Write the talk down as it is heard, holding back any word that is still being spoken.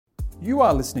You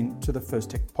are listening to the First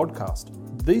Tech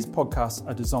podcast. These podcasts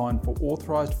are designed for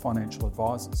authorised financial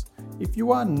advisors. If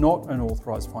you are not an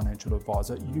authorised financial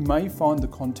advisor, you may find the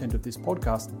content of this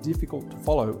podcast difficult to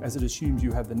follow as it assumes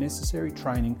you have the necessary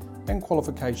training and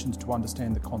qualifications to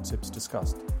understand the concepts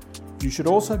discussed. You should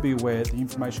also be aware the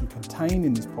information contained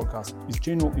in this podcast is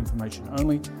general information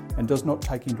only and does not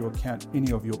take into account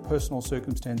any of your personal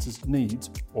circumstances, needs,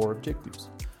 or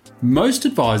objectives. Most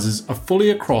advisors are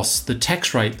fully across the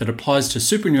tax rate that applies to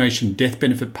superannuation death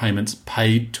benefit payments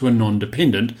paid to a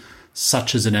non-dependent,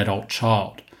 such as an adult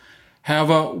child.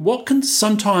 However, what can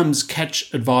sometimes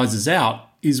catch advisors out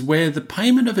is where the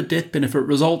payment of a death benefit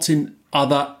results in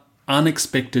other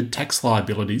unexpected tax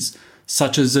liabilities,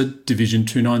 such as a Division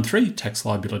 293 tax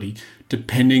liability,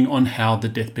 depending on how the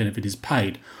death benefit is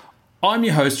paid. I'm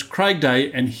your host, Craig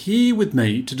Day, and here with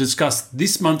me to discuss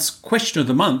this month's question of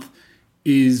the month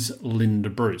is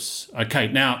Linda Bruce. Okay,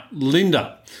 now,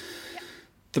 Linda,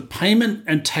 the payment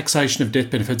and taxation of death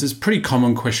benefits is a pretty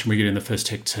common question we get in the First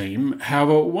Tech team.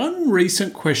 However, one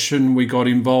recent question we got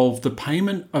involved the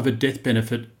payment of a death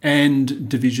benefit and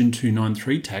Division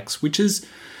 293 tax, which is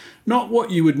not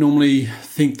what you would normally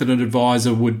think that an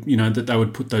advisor would, that they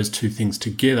would put those two things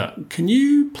together. Can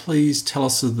you please tell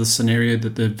us the scenario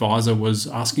that the advisor was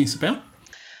asking us about?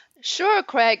 Sure,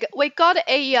 Craig. We got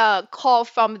a call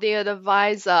from the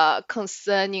advisor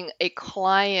concerning a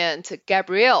client,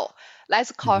 Gabrielle.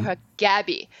 Let's call her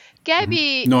Gabby.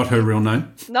 Gabby... Not her real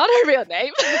name? Not her real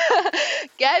name.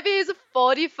 Gabby is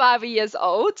 45 years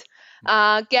old.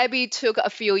 Gabby took a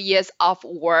few years off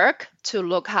work to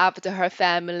look after her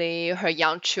family, her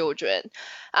young children.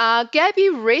 Gabby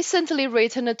recently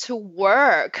returned to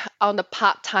work on a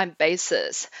part-time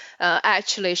basis.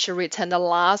 Actually, she returned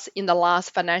in the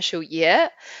last financial year.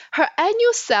 Her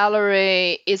annual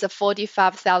salary is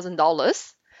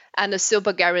 $45,000, and the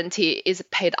super guarantee is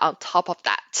paid on top of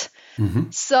that. Mm-hmm.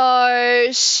 So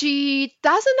she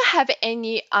doesn't have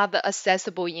any other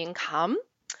accessible income.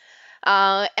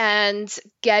 And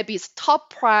Gabby's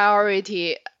top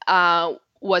priority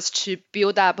was to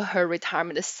build up her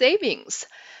retirement savings.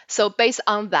 So based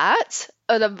on that,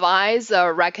 an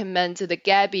advisor recommended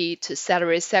Gabby to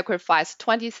salary sacrifice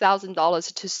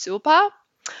 $20,000 to super.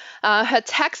 Her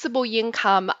taxable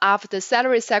income after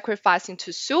salary sacrificing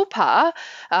to super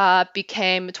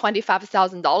became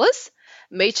 $25,000,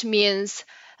 which means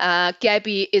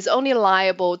Gabby is only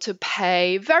liable to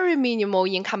pay very minimal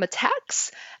income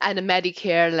tax and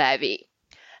Medicare levy.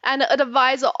 And the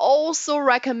advisor also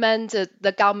recommended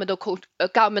the government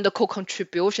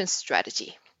co-contribution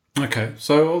strategy. Okay,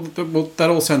 so that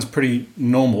all sounds pretty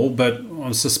normal, but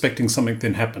I'm suspecting something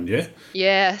then happened, yeah?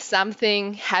 Yeah,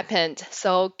 something happened.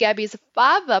 So Gabby's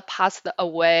father passed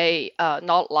away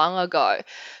not long ago.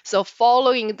 So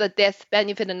following the death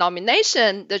benefit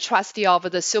nomination, the trustee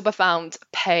of the super fund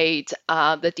paid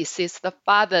the deceased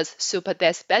father's super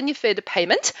death benefit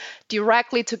payment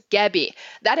directly to Gabby.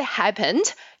 That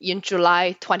happened in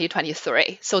July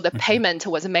 2023. So the payment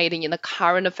was made in the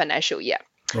current financial year.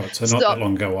 Right, so not that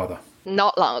long ago either.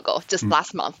 Not long ago, just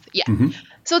last month, yeah. Mm-hmm.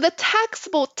 So the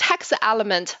taxable tax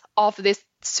element of this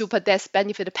super death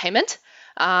benefit payment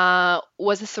was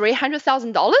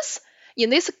 $300,000. In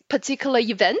this particular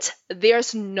event,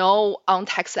 there's no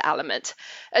untaxed element.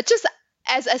 Just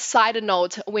as a side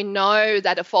note, we know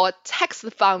that for a tax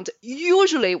fund,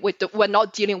 usually we're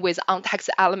not dealing with untaxed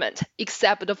element,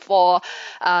 except for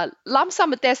lump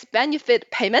sum death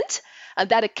benefit payment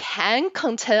that can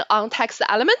contain untaxed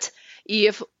element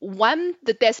if one,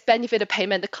 the death benefit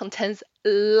payment contains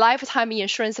lifetime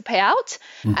insurance payout,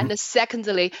 and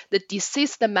secondly, the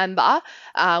deceased member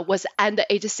was under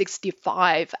age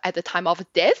 65 at the time of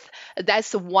death.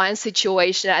 That's one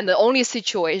situation, and the only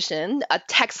situation a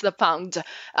tax fund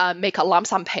make a lump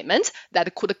sum payment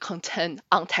that could contain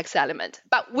untaxed element.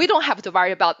 But we don't have to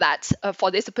worry about that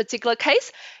for this particular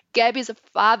case. Gabby's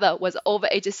father was over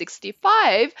age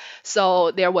 65,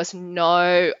 so there was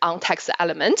no untaxed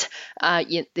element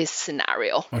in this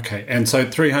scenario. Okay, and so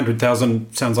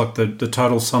 $300,000 sounds like the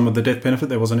total sum of the death benefit.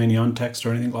 There wasn't any untaxed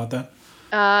or anything like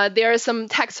that? There is some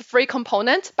tax-free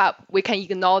component, but we can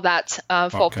ignore that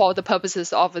for the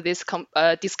purposes of this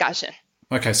discussion.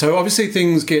 Okay, so obviously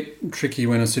things get tricky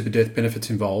when a super death benefit's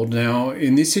involved. Now,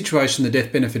 in this situation, the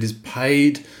death benefit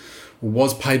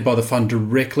was paid by the fund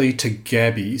directly to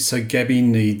Gabby, so Gabby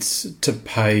needs to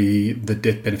pay the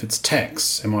death benefits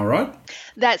tax. Am I right?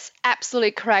 That's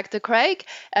absolutely correct, Craig.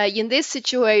 In this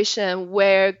situation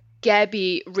where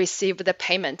Gabby received the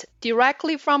payment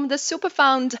directly from the super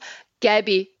fund,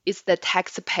 Gabby is the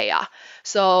taxpayer.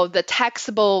 So the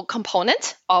taxable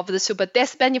component of the super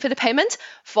death benefit payment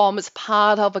forms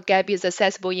part of Gabby's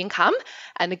assessable income,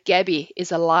 and Gabby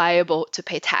is liable to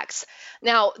pay tax.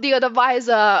 Now, the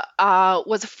advisor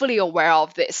was fully aware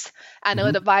of this, and the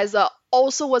advisor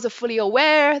also was fully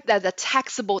aware that the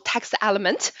taxable tax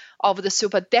element of the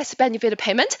super death benefit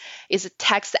payment is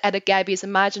taxed at Gabby's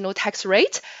marginal tax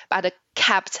rate, but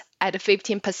capped at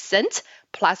 15%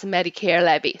 plus Medicare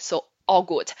levy. So all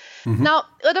good. Now,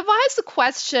 advisor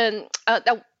question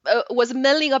that was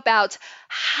mainly about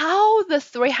how the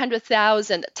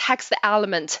 $300,000 tax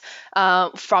element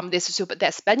from this super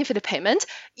death benefit payment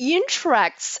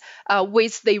interacts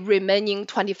with the remaining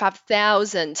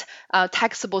 $25,000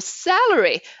 taxable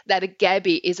salary that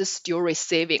Gabby is still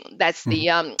receiving. That's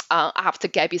the after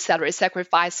Gabby's salary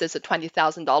sacrifices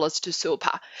 $20,000 to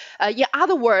super. In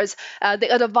other words,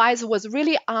 the advisor was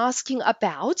really asking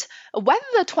about whether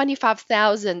the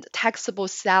 $25,000 taxable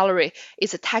salary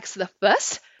is taxed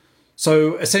first.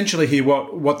 So essentially here,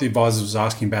 what the advisor was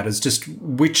asking about is just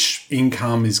which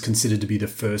income is considered to be the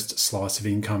first slice of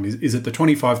income. Is it the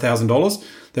 $25,000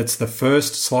 that's the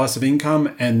first slice of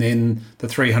income, and then the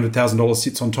 $300,000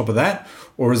 sits on top of that?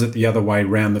 Or is it the other way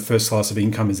around? The first slice of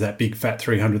income is that big fat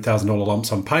 $300,000 lump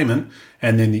sum payment,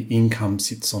 and then the income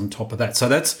sits on top of that. So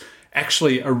that's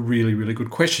actually a really, really good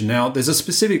question. Now, there's a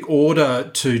specific order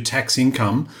to tax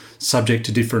income subject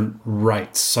to different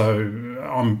rates. So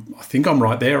I think I'm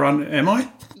right there, am I?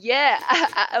 Yeah,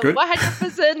 Good.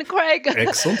 100%, Craig.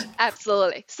 Excellent.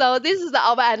 Absolutely. So this is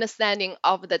our understanding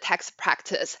of the tax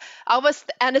practice. Our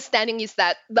understanding is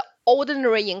that the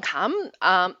ordinary income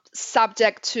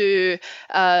subject to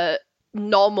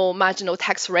normal marginal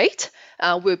tax rate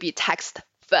will be taxed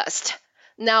first.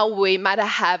 Now, we might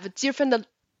have different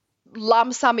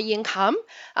lump sum income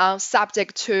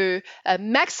subject to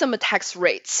maximum tax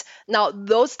rates. Now,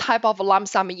 those type of lump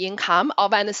sum income,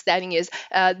 our understanding is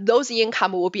those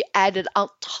income will be added on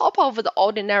top of the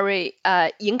ordinary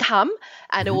income,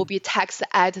 and it will be taxed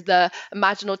at the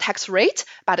marginal tax rate,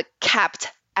 but capped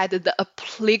at the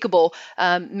applicable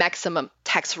maximum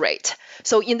tax rate.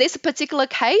 So in this particular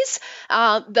case,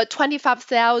 the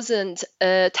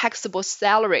 $25,000 taxable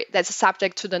salary that's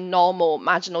subject to the normal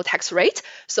marginal tax rate.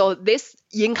 So this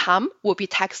income will be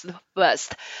taxed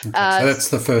first. Okay, so that's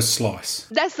the first slice.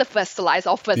 That's the first slice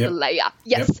or first layer.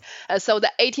 Yes. So the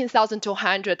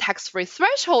 18,200 tax-free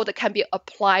threshold can be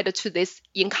applied to this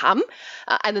income,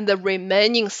 and then the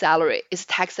remaining salary is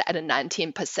taxed at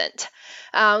 19%.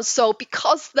 So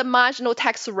because the marginal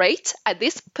tax rate at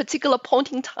this particular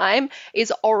point in time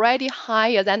is already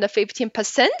higher than the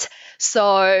 15%,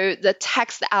 so the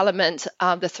tax element,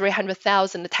 the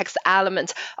 $300,000 tax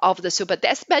element of the super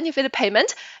death benefit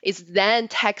payment is then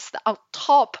taxed on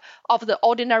top of the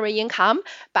ordinary income,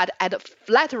 but at a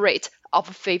flat rate of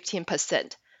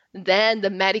 15%. Then the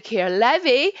Medicare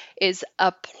levy is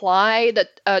applied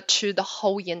to the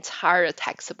whole entire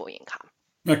taxable income.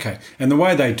 Okay, and the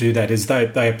way they do that is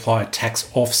they apply a tax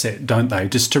offset, don't they,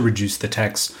 just to reduce the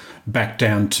tax back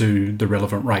down to the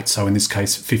relevant rate. So in this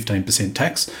case, 15%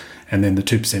 tax, and then the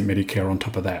 2% Medicare on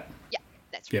top of that.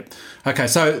 Yep. Okay,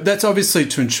 so that's obviously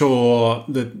to ensure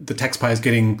that the taxpayer is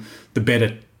getting the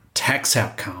better tax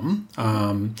outcome.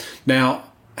 Now,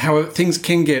 however, things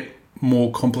can get more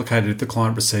complicated if the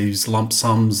client receives lump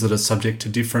sums that are subject to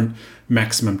different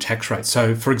maximum tax rates.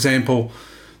 So, for example,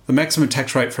 the maximum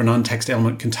tax rate for an untaxed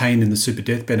element contained in the super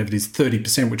death benefit is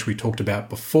 30%, which we talked about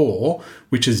before,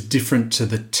 which is different to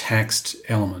the taxed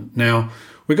element. Now,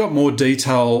 we got more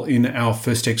detail in our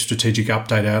First Tech Strategic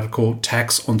Update article,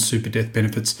 Tax on Super Death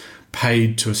Benefits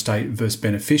Paid to Estate versus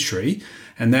Beneficiary.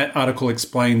 And that article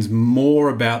explains more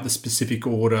about the specific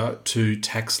order to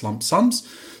tax lump sums.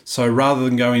 So rather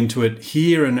than go into it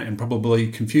here and probably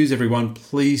confuse everyone,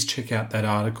 please check out that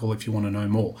article if you want to know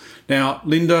more. Now,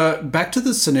 Linda, back to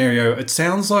the scenario. It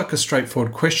sounds like a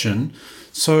straightforward question.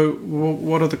 So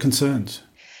what are the concerns?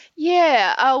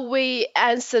 Yeah, we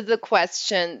answered the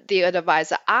question the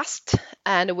advisor asked,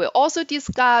 and we also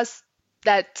discussed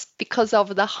that because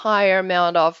of the higher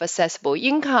amount of assessable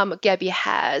income Gabby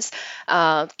has,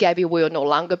 Gabby will no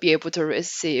longer be able to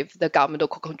receive the government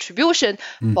contribution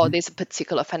for this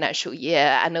particular financial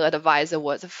year, and the advisor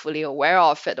was fully aware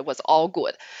of it. It was all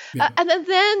good. And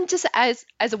then just as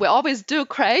we always do,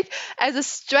 Craig, as a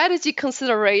strategy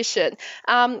consideration,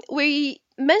 we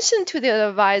mentioned to the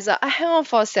advisor, hang on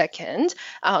for a second,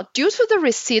 due to the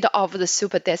receipt of the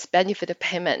super death benefit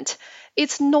payment,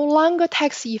 it's no longer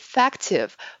tax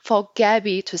effective for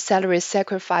Gabby to salary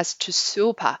sacrifice to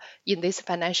super in this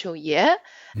financial year.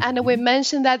 And we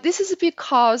mentioned that this is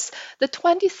because the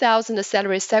 20,000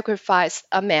 salary sacrifice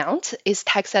amount is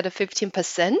taxed at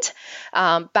 15%,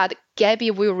 but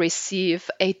Gabby will receive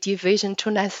a Division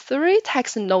 293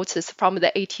 tax notice from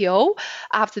the ATO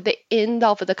after the end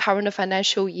of the current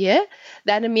financial year.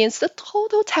 That means the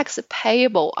total tax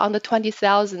payable on the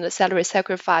 20,000 salary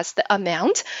sacrifice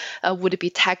amount would be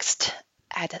taxed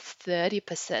at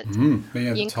 30%.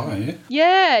 Yeah, that's high, yeah?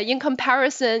 Yeah, in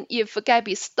comparison, if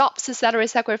Gabby stops salary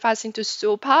sacrificing to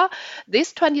super,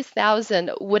 this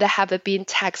 20,000 would have been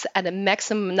taxed at a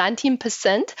maximum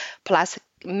 19% plus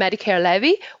Medicare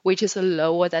levy, which is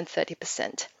lower than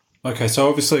 30%. Okay, so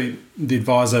obviously the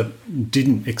advisor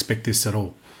didn't expect this at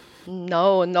all.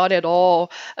 No, not at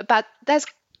all. But that's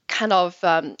kind of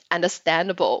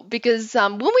understandable because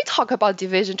when we talk about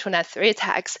Division 293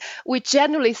 tax, we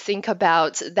generally think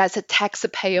about that's a tax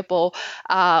payable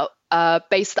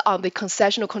based on the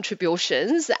concessional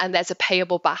contributions, and that's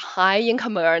payable by high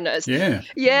income earners. Yeah.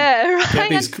 Yeah,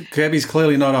 right. Gabby's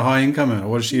clearly not a high income earner.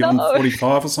 What is she, on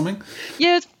 45 or something?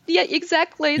 Yeah,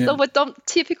 exactly. Yeah. So we don't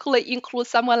typically include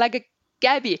someone like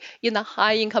Gabby in the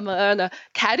high income earner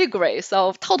category.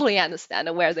 So totally understand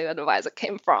where the advisor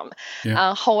came from.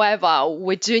 Yeah. However,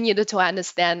 we do need to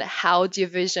understand how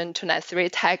Division 293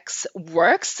 tax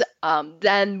works.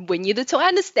 Then we need to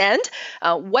understand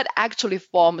what actually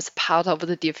forms part of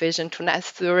the Division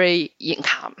 293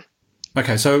 income.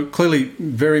 Okay, so clearly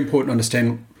very important to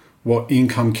understand what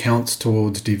income counts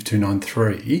towards Div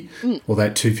 293 or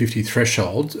that 250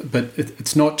 threshold, but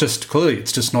it's not just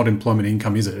not employment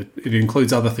income, is it? It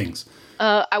includes other things.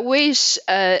 I wish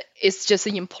it's just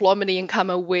the employment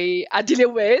income we are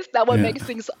dealing with. That would make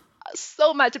things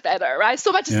so much better, right?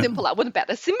 So much simpler, wouldn't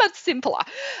better, so much simpler.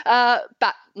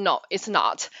 But no, it's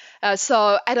not.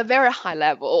 So at a very high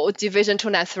level, Division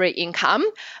 293 income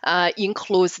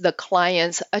includes the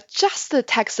client's adjusted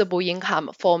taxable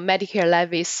income for Medicare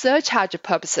levy surcharge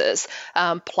purposes,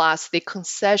 plus the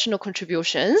concessional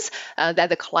contributions that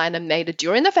the client made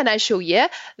during the financial year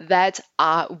that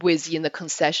are within the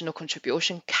concessional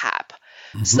contribution cap.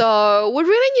 So we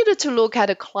really needed to look at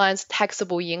the client's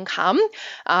taxable income,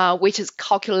 which is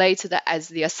calculated as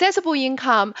the assessable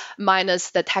income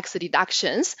minus the tax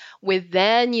deductions. We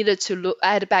then needed to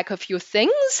add back a few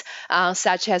things,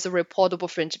 such as reportable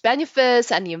fringe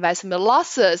benefits and investment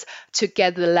losses to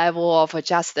get the level of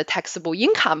adjusted taxable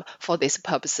income for these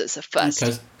purposes first.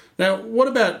 Okay. Now, what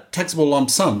about taxable lump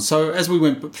sums? So as we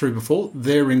went through before,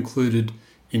 they're included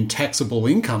in taxable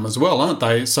income as well, aren't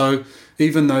they? So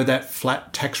even though that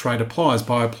flat tax rate applies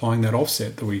by applying that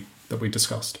offset that we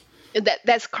discussed.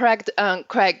 That's correct,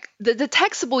 Craig. The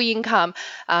taxable income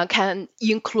can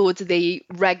include the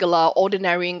regular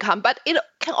ordinary income, but it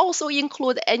can also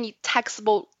include any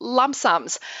taxable lump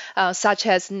sums, such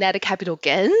as net capital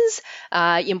gains,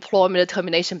 employment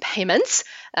termination payments,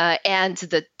 and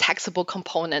the taxable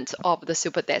component of the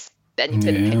super death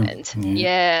benefit payment.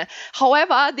 Yeah.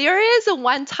 However, there is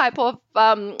one type of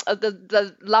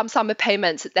the lump sum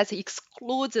payment that's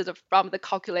excluded from the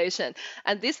calculation,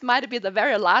 and this might be the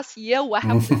very last year we'll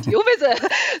have to deal with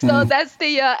it. So that's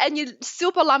the any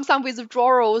super lump sum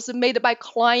withdrawals made by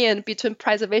client between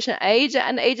preservation age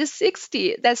and age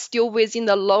 60. That's still within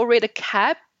the low rate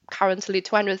cap, currently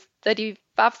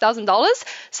 $235,000.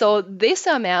 So this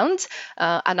amount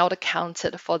are not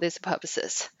accounted for these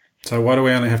purposes. So why do we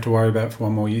only have to worry about for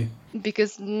one more year?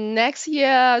 Because next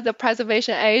year, the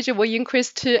preservation age will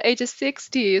increase to age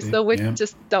 60. So we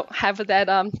just don't have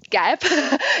that gap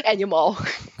anymore.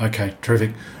 Okay,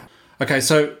 terrific. Okay,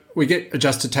 so we get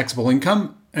adjusted taxable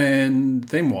income, and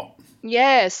then what?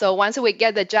 Yeah, so once we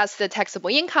get the adjusted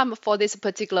taxable income for these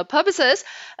particular purposes,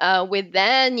 we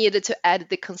then needed to add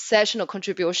the concessional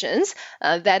contributions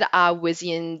that are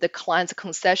within the client's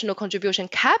concessional contribution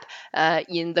cap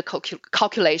in the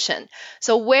calculation.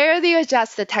 So where the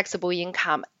adjusted taxable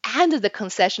income and the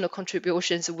concessional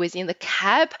contributions within the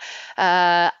cap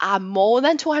are more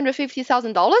than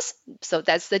 $250,000, so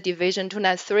that's the Division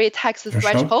 293 tax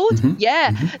threshold.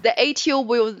 The ATO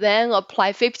will then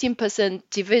apply 15%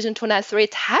 Division 293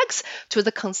 tax to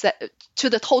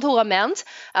the total amount,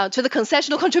 to the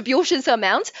concessional contributions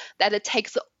amount that it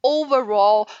takes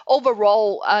overall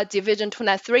Division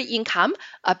 293 income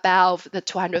above the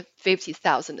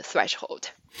 250,000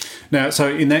 threshold. Now, so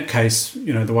in that case,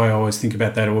 the way I always think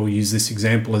about that, or we'll use this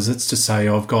example, is it's to say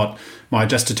I've got my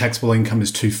adjusted taxable income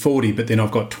is $240,000, but then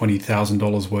I've got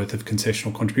 $20,000 worth of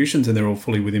concessional contributions, and they're all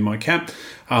fully within my cap.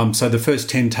 So the first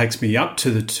 10 takes me up to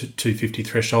the 250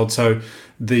 threshold. So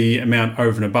the amount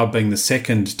over and above being the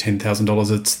second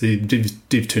 $10,000, it's the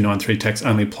Div 293 tax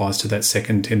only applies to that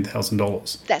second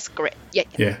 $10,000. That's correct. Yeah.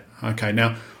 Yeah. Okay.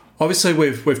 Now, obviously,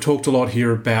 we've talked a lot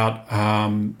here about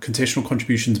concessional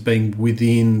contributions being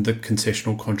within the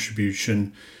concessional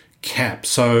contribution cap.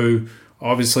 So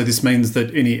obviously, this means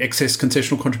that any excess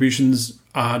concessional contributions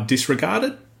are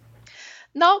disregarded.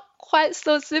 Not quite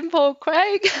so simple,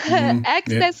 Craig.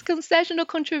 Excess concessional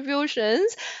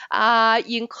contributions are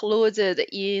included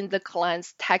in the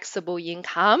client's taxable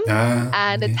income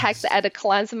and taxed at the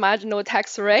client's marginal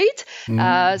tax rate.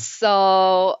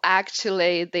 So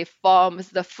actually, they form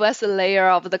the first layer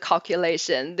of the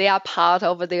calculation. They are part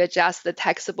of the adjusted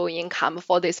taxable income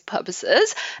for these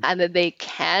purposes, and they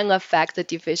can affect the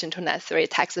Division 293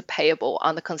 tax payable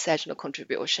on the concessional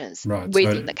contributions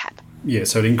within the cap. Yeah,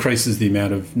 so it increases the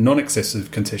amount of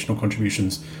non-excessive concessional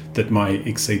contributions that may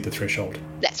exceed the threshold.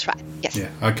 That's right, yes. Yeah,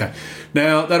 okay.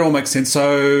 Now, that all makes sense.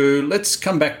 So let's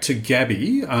come back to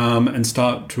Gabby and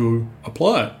start to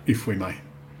apply it, if we may.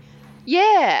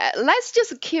 Yeah, let's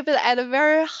just keep it at a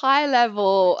very high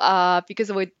level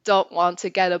because we don't want to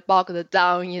get bogged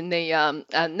down in the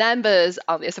numbers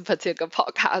on this particular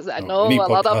podcast. I know a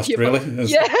lot of people.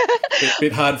 Really? It's a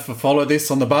bit hard to follow this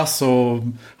on the bus, or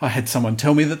I had someone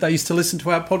tell me that they used to listen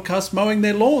to our podcast mowing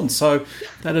their lawn. So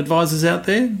that advisors out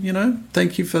there,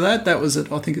 thank you for that. That was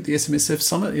I think at the SMSF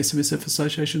Summit, the SMSF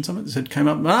Association Summit. It came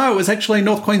up. No, it was actually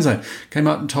North Queensland. Came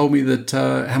up and told me that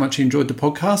how much he enjoyed the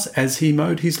podcast as he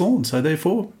mowed his lawn. So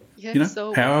therefore,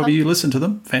 so however you listen to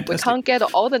them, fantastic. We can't get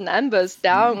all the numbers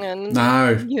down and for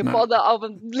our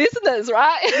listeners,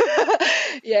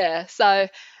 right? Yeah. So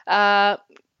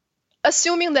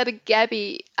assuming that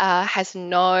Gabby has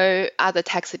no other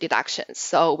tax deductions,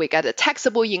 so we get a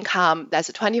taxable income that's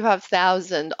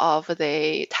 $25,000 of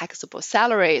the taxable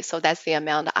salary, so that's the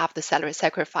amount after salary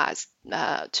sacrifice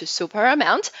to super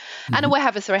amount, and we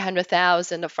have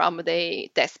 $300,000 from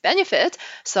the death benefit.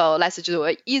 So let's do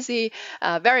a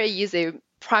very easy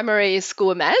primary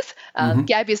school math.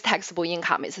 Gabby's taxable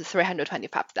income is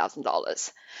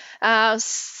 $325,000.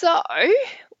 So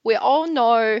we all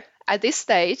know at this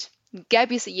stage,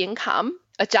 Gabby's income,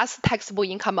 adjusted taxable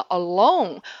income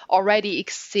alone, already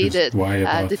exceeded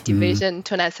the Division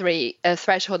 293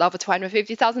 threshold of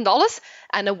 $250,000.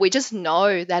 And we just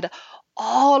know that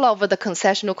all of the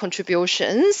concessional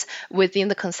contributions within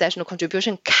the concessional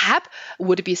contribution cap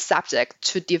would be subject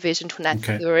to Division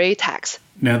 293 tax.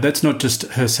 Now, that's not just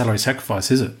her salary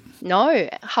sacrifice, is it? No.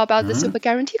 How about the super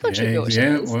guarantee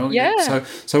contributions?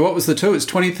 So what was the two? It's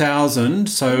 $20,000.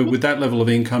 So with that level of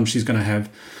income, she's going to have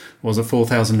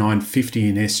 $4,950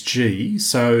 in SG.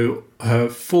 So her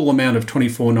full amount of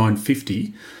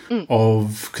 $24,950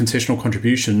 of concessional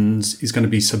contributions is going to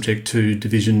be subject to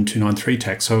Division 293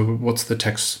 tax. So what's the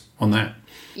tax on that?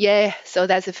 Yeah, so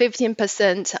that's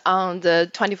 15% on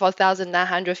the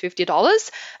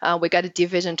 $24,950. We got a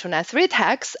Division 293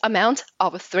 tax amount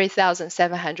of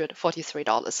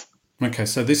 $3,743. Okay,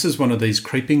 so this is one of these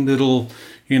creeping little,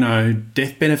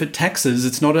 death benefit taxes.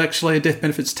 It's not actually a death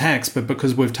benefits tax, but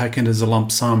because we've taken it as a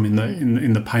lump sum in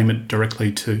the payment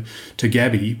directly to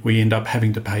Gabby, we end up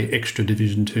having to pay extra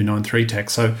Division 293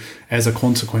 tax. So as a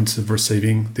consequence of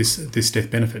receiving this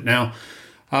death benefit. Now,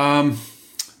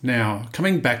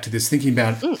 coming back to this, thinking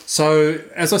about so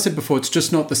as I said before, it's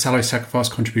just not the salary sacrifice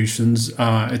contributions,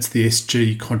 it's the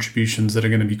SG contributions that are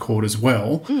going to be caught as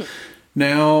well.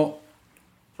 Now,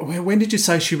 when did you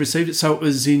say she received it? So it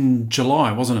was in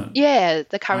July, wasn't it? Yeah,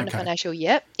 the current financial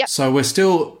year. Yep. So we're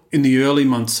still in the early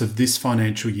months of this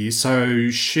financial year.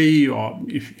 So she,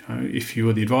 if you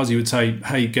were the advisor, you would say,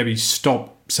 hey, Gabby,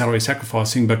 stop salary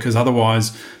sacrificing because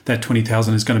otherwise that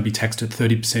 $20,000 is going to be taxed at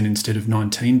 30% instead of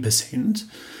 19%.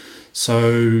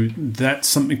 So that's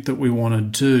something that we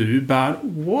want to do. But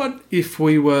what if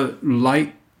we were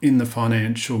late in the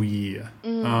financial year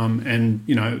and,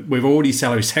 we've already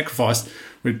salary sacrificed,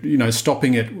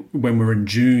 stopping it when we're in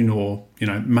June or,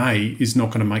 May is not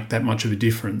going to make that much of a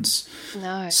difference.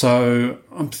 No. So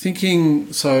I'm thinking,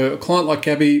 a client like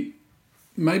Gabby,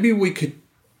 maybe we could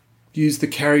use the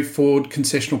carry forward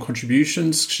concessional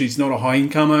contributions. She's not a high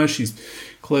incomer. She's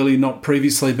clearly not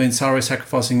previously been salary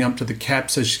sacrificing up to the cap,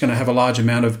 so she's going to have a large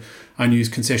amount of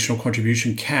unused concessional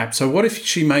contribution cap. So what if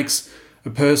she makes a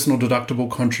personal deductible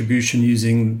contribution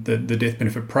using the death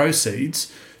benefit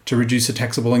proceeds to reduce her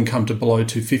taxable income to below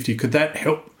 $250? Could that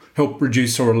help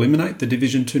reduce or eliminate the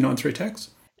Division 293 tax?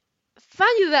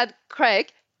 Funny that,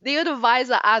 Craig, the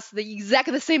advisor asked the exact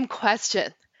same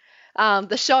question.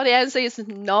 The short answer is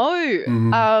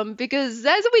no, because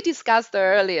as we discussed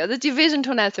earlier, the Division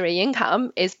 293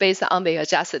 income is based on the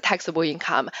adjusted taxable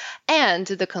income and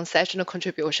the concessional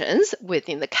contributions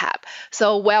within the cap.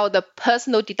 So while the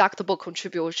personal deductible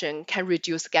contribution can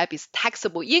reduce Gabby's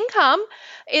taxable income,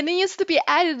 it needs to be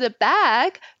added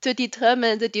back to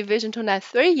determine the Division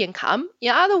 293 income.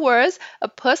 In other words, a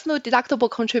personal deductible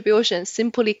contribution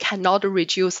simply cannot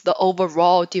reduce the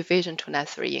overall Division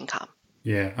 293 income.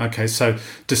 Yeah, okay. So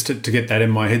just to get that in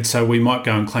my head, so we might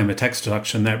go and claim a tax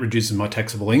deduction that reduces my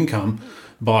taxable income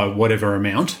by whatever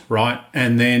amount, right?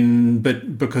 And then,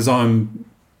 but because I'm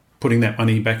putting that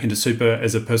money back into super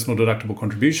as a personal deductible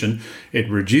contribution, it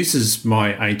reduces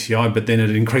my ATI, but then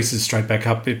it increases straight back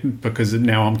up because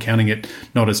now I'm counting it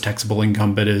not as taxable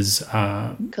income, but as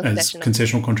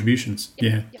concessional contributions.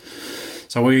 Yep.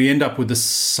 So we end up with the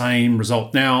same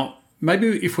result. Now,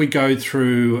 maybe if we go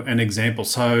through an example.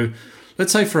 So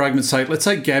let's say, for argument's sake, let's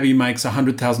say Gabby makes a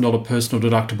 $100,000 personal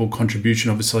deductible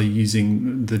contribution, obviously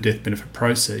using the death benefit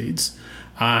proceeds,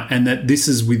 and that this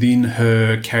is within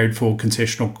her carried forward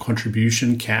concessional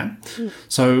contribution cap.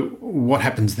 So what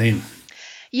happens then?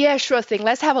 Yeah, sure thing.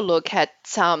 Let's have a look at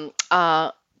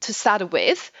to start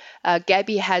with,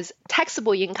 Gabby has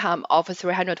taxable income of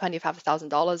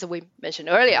 $325,000 we mentioned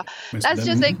earlier. Let's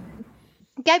just say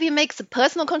Gabby makes a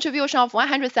personal contribution of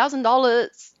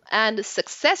 $100,000 and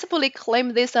successfully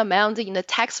claim this amount in the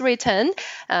tax return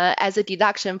as a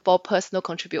deduction for personal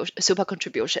super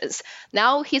contributions.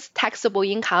 Now his taxable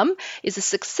income is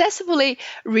successfully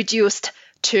reduced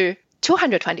to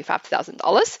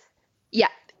 $225,000. Yeah,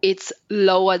 it's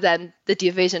lower than the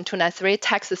Division 293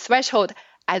 tax threshold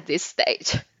at this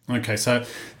stage. Okay, so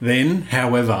then,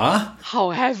 however,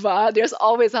 there's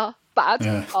always a but,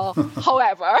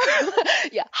 however,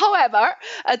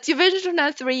 Division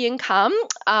 293 income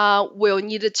will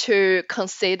need to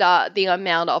consider the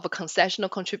amount of concessional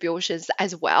contributions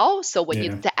as well. So we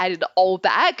need to add it all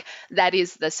back. That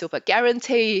is the super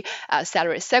guarantee,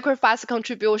 salary sacrifice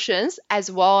contributions, as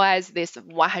well as this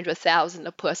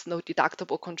 $100,000 personal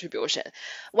deductible contribution.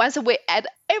 Once we add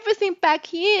everything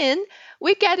back in,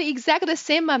 we get exactly the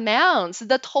same amounts.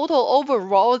 The total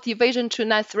overall Division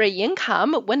 293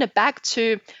 income went back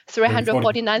to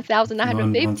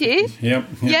 $349,950. Yep.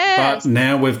 Yes. But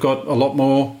now we've got a lot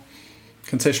more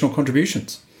concessional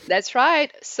contributions. That's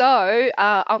right. So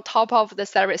on top of the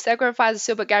salary sacrifice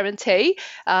super guarantee,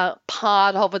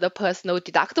 part of the personal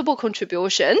deductible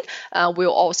contribution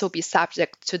will also be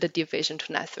subject to the Division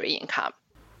 293 income.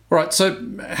 All right. So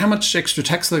how much extra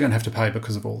tax are they going to have to pay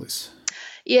because of all this?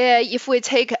 Yeah, if we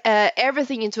take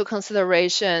everything into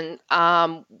consideration,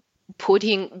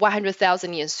 putting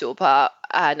 $100,000 in super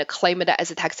and claim it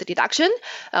as a tax deduction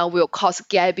will cost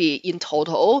Gabby in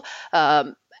total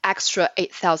extra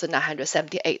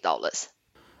 $8,978.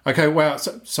 Okay, wow.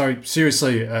 So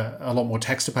seriously, a lot more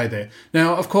tax to pay there.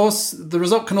 Now, of course, the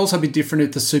result can also be different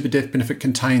if the super death benefit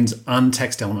contains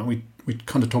untaxed element. We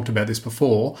kind of talked about this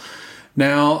before.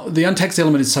 Now, the untaxed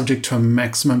element is subject to a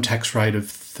maximum tax rate of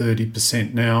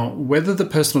 30%. Now, whether the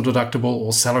personal deductible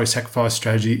or salary sacrifice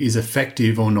strategy is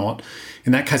effective or not,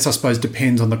 in that case, I suppose,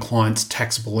 depends on the client's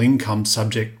taxable income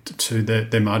subject to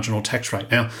their marginal tax rate.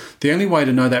 Now, the only way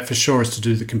to know that for sure is to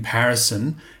do the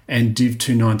comparison, and Div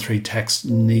 293 tax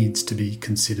needs to be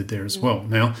considered there as well.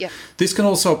 Now, this can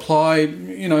also apply,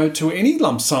 to any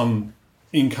lump sum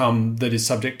income that is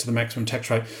subject to the maximum tax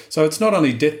rate. So it's not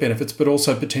only death benefits, but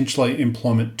also potentially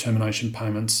employment termination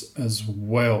payments as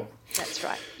well. That's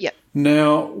right. Yep.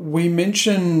 Now, we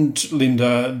mentioned,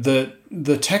 Linda, that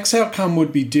the tax outcome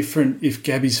would be different if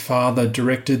Gabby's father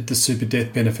directed the super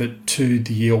death benefit to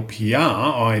the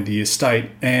LPR, i.e. the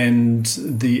estate, and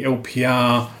the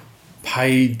LPR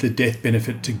paid the death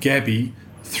benefit to Gabby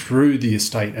through the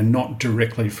estate and not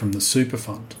directly from the super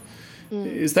fund.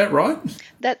 Is that right?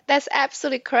 That's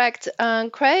absolutely correct,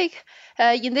 Craig.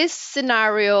 In this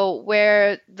scenario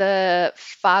where the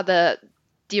father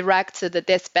directed the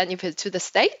death benefit to the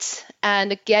state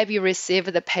and Gabby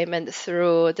received the payment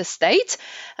through the state,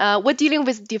 we're dealing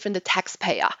with different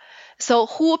taxpayer. So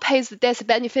who pays the death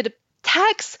benefit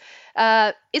tax?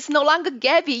 It's no longer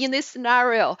Gabby in this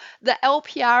scenario. The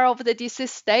LPR of the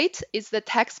deceased state is the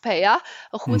taxpayer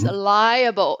who's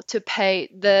liable to pay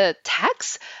the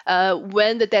tax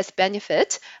when the death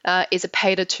benefit is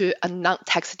paid to a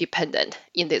non-tax dependent,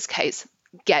 in this case,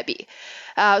 Gabby.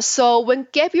 So when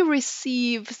Gabby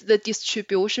receives the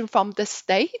distribution from the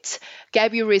state,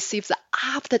 Gabby receives the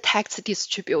after-tax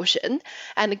distribution,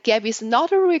 and Gabby is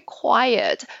not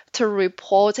required to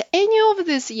report any of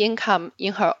this income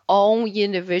in her own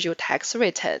individual tax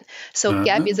return. So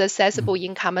Gabby's assessable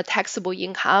income and taxable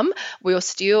income will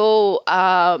still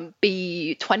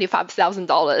be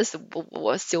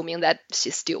 $25,000, assuming that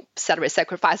she still salary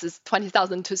sacrifices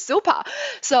 $20,000 to super.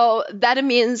 So that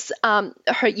means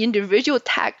her individual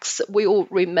tax will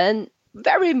remain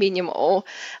very minimal,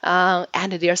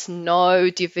 and there's no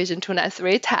Division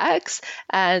 293 tax,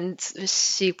 and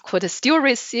she could still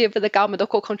receive the government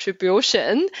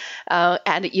co-contribution,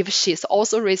 and if she's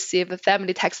also received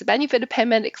family tax benefit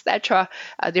payment, etc.,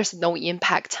 there's no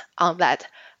impact on that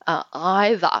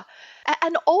either.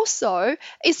 And also,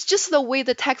 it's just the way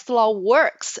the tax law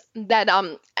works that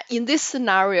in this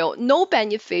scenario, no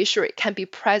beneficiary can be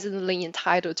presently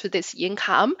entitled to this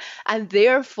income, and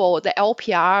therefore the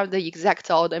LPR, the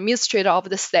executor or the administrator of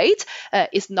the state,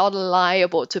 is not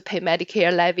liable to pay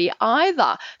Medicare levy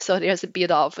either. So there's a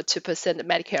bit of 2%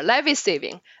 Medicare levy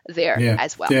saving there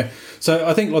as well. Yeah. So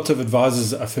I think lots of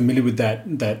advisors are familiar with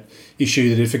that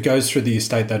issue, that if it goes through the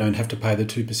estate, they don't have to pay the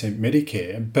 2%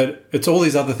 Medicare. But it's all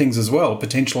these other things as well,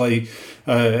 potentially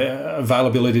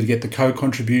availability to get the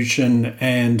co-contribution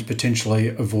and potentially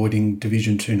avoiding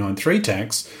Division 293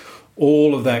 tax.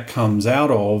 All of that comes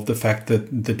out of the fact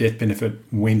that the death benefit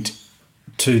went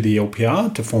to the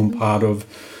LPR to form part of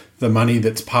the money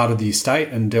that's part of the estate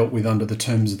and dealt with under the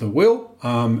terms of the will,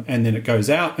 and then it goes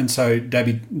out. And so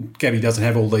Gabby doesn't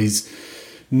have all these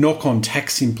knock-on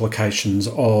tax implications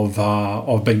of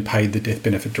being paid the death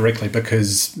benefit directly,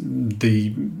 because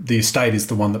the estate is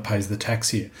the one that pays the tax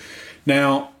here.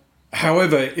 Now,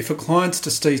 however, if a client's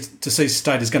deceased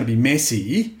estate is going to be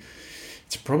messy,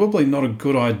 it's probably not a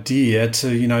good idea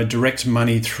to direct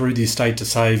money through the estate to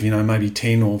save maybe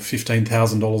 $10,000 or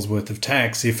 $15,000 worth of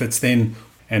tax if it's then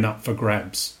and up for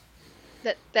grabs.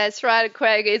 That's right,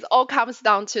 Craig. It all comes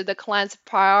down to the client's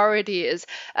priorities.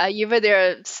 If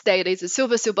their state is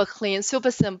super clean,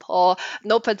 super simple,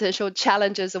 no potential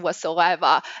challenges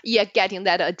whatsoever, getting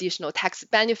that additional tax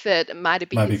benefit might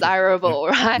be desirable,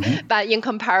 right? Mm-hmm. But in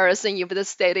comparison, if the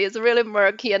state is really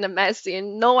murky and messy,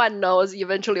 no one knows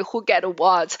eventually who get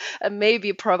what,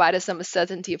 maybe provide some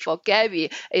certainty for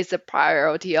Gabby is the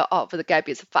priority of the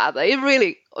Gabby's father. It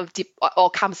really all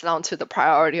comes down to the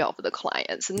priority of the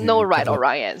clients. No right or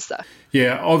wrong answer.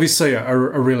 Yeah, obviously a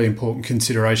really important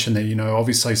consideration there.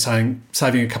 Obviously saving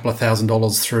a couple of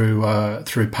 $1,000s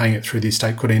through paying it through the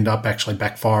estate could end up actually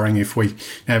backfiring if we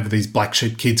have these black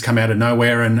sheep kids come out of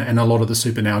nowhere and a lot of the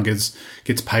super now gets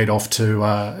paid off to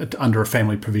under a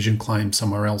family provision claim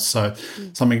somewhere else. So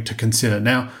something to consider.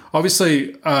 Now,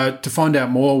 obviously, to find out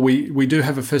more, we do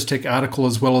have a First Tech article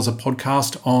as well as a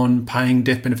podcast on paying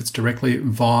death benefits directly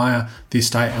via the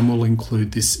estate, and we'll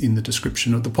include this in the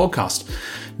description of the podcast.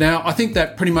 Now, I think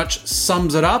that pretty much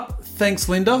sums it up. Thanks,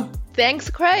 Linda.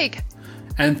 Thanks, Craig.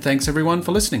 And thanks, everyone,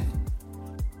 for listening.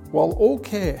 While all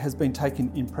care has been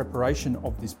taken in preparation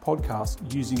of this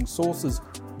podcast using sources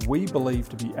we believe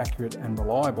to be accurate and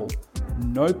reliable,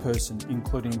 no person,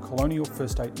 including Colonial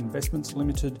First State Investments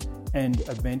Limited and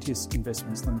Advantius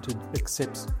Investments Limited,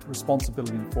 accepts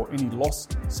responsibility for any loss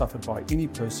suffered by any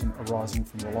person arising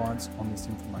from reliance on this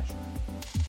information.